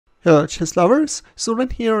Hello chess lovers,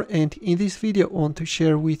 Srdjan here, and in this video I want to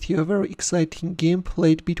share with you a very exciting game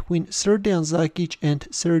played between Srdjan Zakic and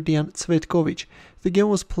Srdjan Cvetkovic. The game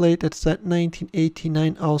was played at the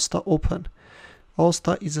 1989 Aosta Open.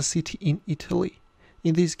 Aosta is a city in Italy.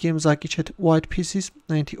 In this game Zakic had white pieces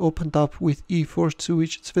and he opened up with e4, to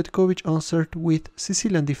which Cvetkovic answered with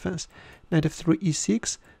Sicilian defense. Knight f3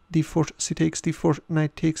 e6, d4 c takes d4,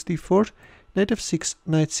 knight takes d4, knight f6,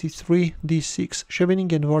 knight c3, d6.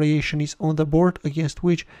 Scheveningen variation is on the board, against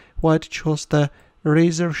which white chose the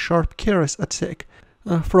razor-sharp Keres attack.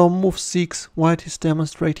 From move 6, white is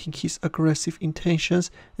demonstrating his aggressive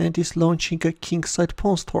intentions and is launching a kingside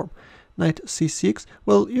pawn storm. Knight c6,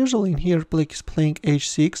 well, usually in here black is playing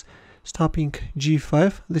h6, stopping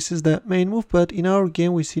g5. This is the main move, but in our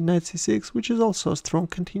game we see knight c6, which is also a strong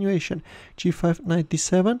continuation. g5, knight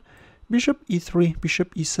d7, bishop e3,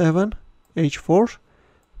 bishop e7, h4,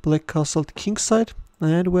 black castled kingside,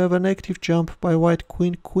 and we have an active jump by white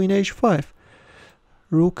queen, queen h5,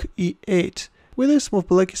 rook e8. With this move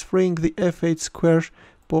black is freeing the f8 square.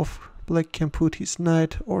 Both black can put his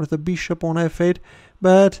knight or the bishop on f8,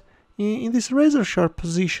 but in this razor sharp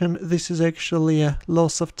position this is actually a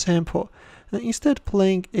loss of tempo. Instead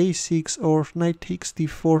playing a6 or knight takes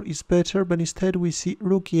d4 is better, but instead we see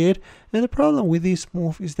rook e8, and the problem with this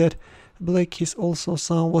move is that black is also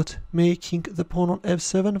somewhat making the pawn on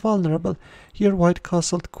f7 vulnerable. Here white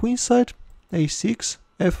castled queenside, a6,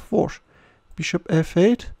 f4, bishop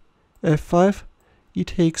f8, f5, e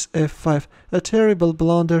takes f5, a terrible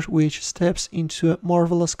blunder which steps into a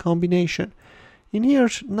marvelous combination. In here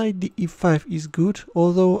knight e5 is good,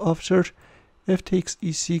 although after f takes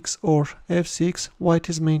e6 or f6 white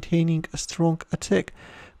is maintaining a strong attack,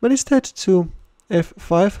 but instead to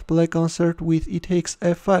f5 black answered with e takes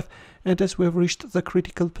f5, and as we have reached the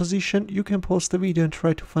critical position you can pause the video and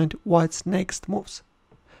try to find white's next moves.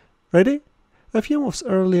 Ready? A few moves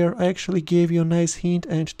earlier I actually gave you a nice hint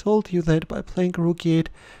and told you that by playing rook e8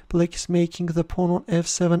 black is making the pawn on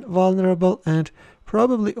f7 vulnerable, and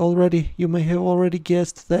probably already you may have already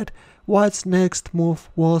guessed that white's next move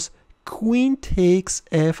was queen takes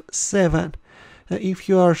f7. If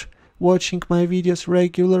you are watching my videos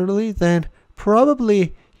regularly, then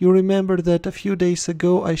probably you remember that a few days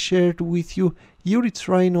ago I shared with you Yuri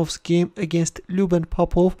Trainov's game against Luben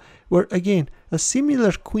Popov, where again a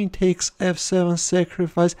similar queen takes f7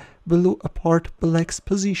 sacrifice blew apart black's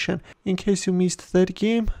position. In case you missed that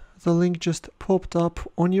game, the link just popped up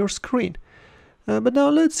on your screen. But now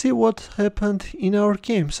let's see what happened in our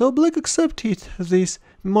game. So black accepted this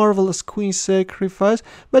marvelous queen sacrifice,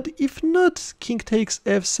 but if not king takes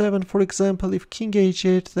f7, for example, if king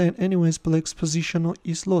h8, then anyways black's position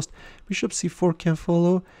is lost. Bishop c4 can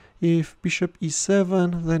follow. If bishop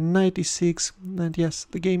e7, then knight e6, and yes,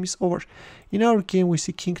 the game is over. In our game we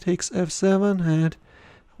see king takes f7, and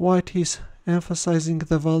white is emphasizing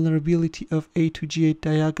the vulnerability of a to g8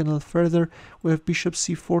 diagonal further. We have bishop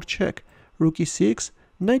c4 check, rook e6,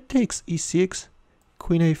 knight takes e6,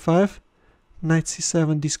 queen a5, knight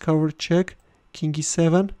c7 discovered check, king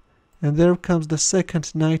e7, and there comes the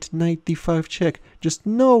second knight, knight d5 check. Just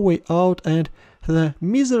no way out, and the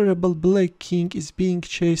miserable black king is being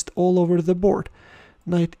chased all over the board.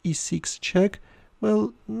 Knight e6 check.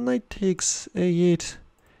 Well, knight takes a8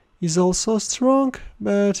 is also strong,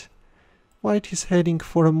 but white is heading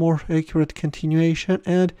for a more accurate continuation,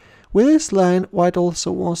 and with this line white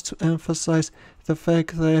also wants to emphasize the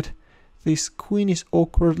fact that this queen is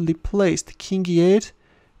awkwardly placed. King e8,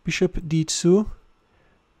 bishop d2,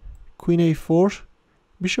 queen a4,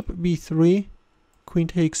 bishop b3, queen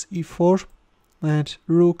takes e4, and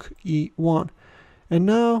rook e1. And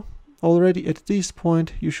now already at this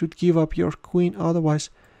point you should give up your queen, otherwise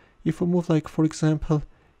if a move like for example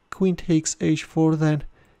queen takes h4, then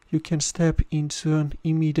you can step into an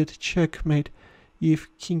immediate checkmate.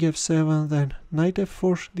 If king f7, then knight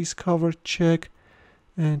f4 discovered check,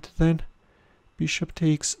 and then bishop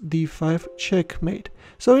takes d5 checkmate.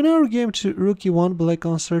 So in our game to rook e1 black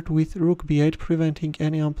answered with rook b8, preventing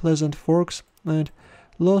any unpleasant forks, and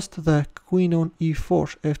lost the queen on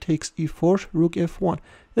e4, f takes e4, rook f1.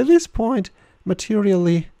 At this point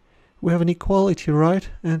materially we have an equality, right?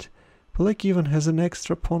 And black even has an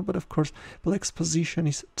extra pawn, but of course black's position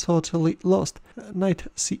is totally lost. Knight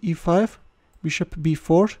ce5, bishop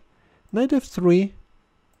b4, knight f3,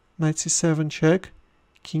 knight c7 check,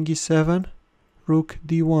 king e7, rook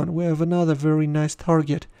d1. We have another very nice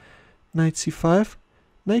target. Knight c5,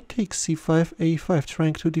 knight takes c5, a5,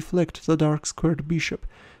 trying to deflect the dark squared bishop.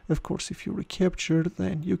 Of course, if you recapture,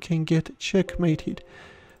 then you can get checkmated.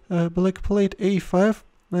 Black played a5,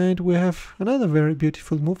 And we have another very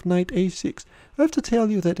beautiful move, knight a6. I have to tell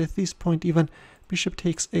you that at this point even bishop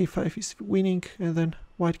takes a5 is winning, and then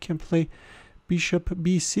white can play bishop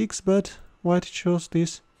b6, but white chose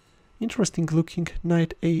this interesting looking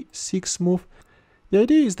knight a6 move. The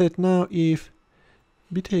idea is that now if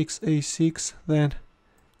b takes a6, then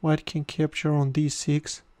white can capture on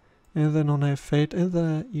d6, and then on f8, and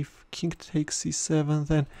then if king takes c7,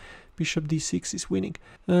 then bishop d6 is winning.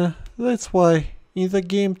 That's why in the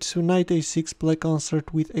game to knight a6, black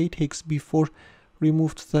answered with a takes b4,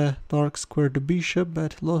 removed the dark squared bishop,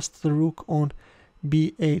 but lost the rook on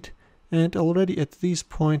b8. And already at this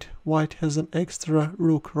point, white has an extra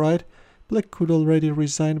rook, right? Black could already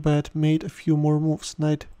resign, but made a few more moves.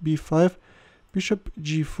 Knight b5, bishop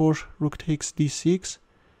g4, rook takes d6,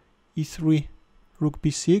 e3, rook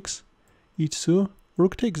b6, e2,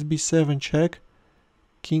 rook takes b7 check,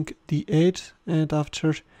 king d8, and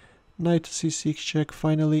after knight c6 check,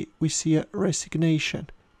 finally we see a resignation.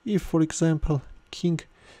 If, for example, king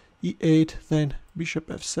e8, then bishop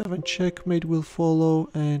f7 checkmate will follow,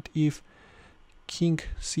 and if king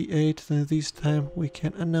c8, then this time we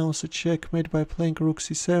can announce a checkmate by playing rook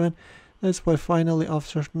c7. That's why finally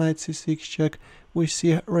after knight c6 check we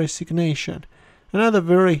see a resignation. Another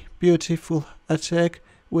very beautiful attack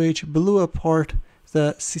which blew apart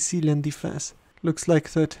the Sicilian defense. Looks like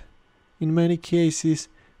that in many cases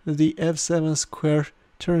the f7 square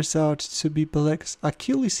turns out to be black's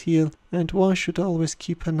Achilles heel, and one should always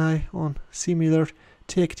keep an eye on similar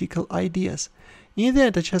tactical ideas. In the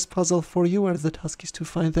end, a chess puzzle for you where the task is to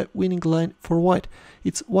find the winning line for white.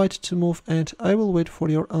 It's white to move, and I will wait for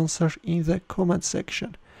your answer in the comment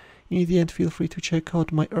section. In the end, feel free to check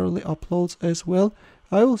out my early uploads as well.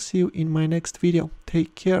 I will see you in my next video.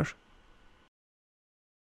 Take care.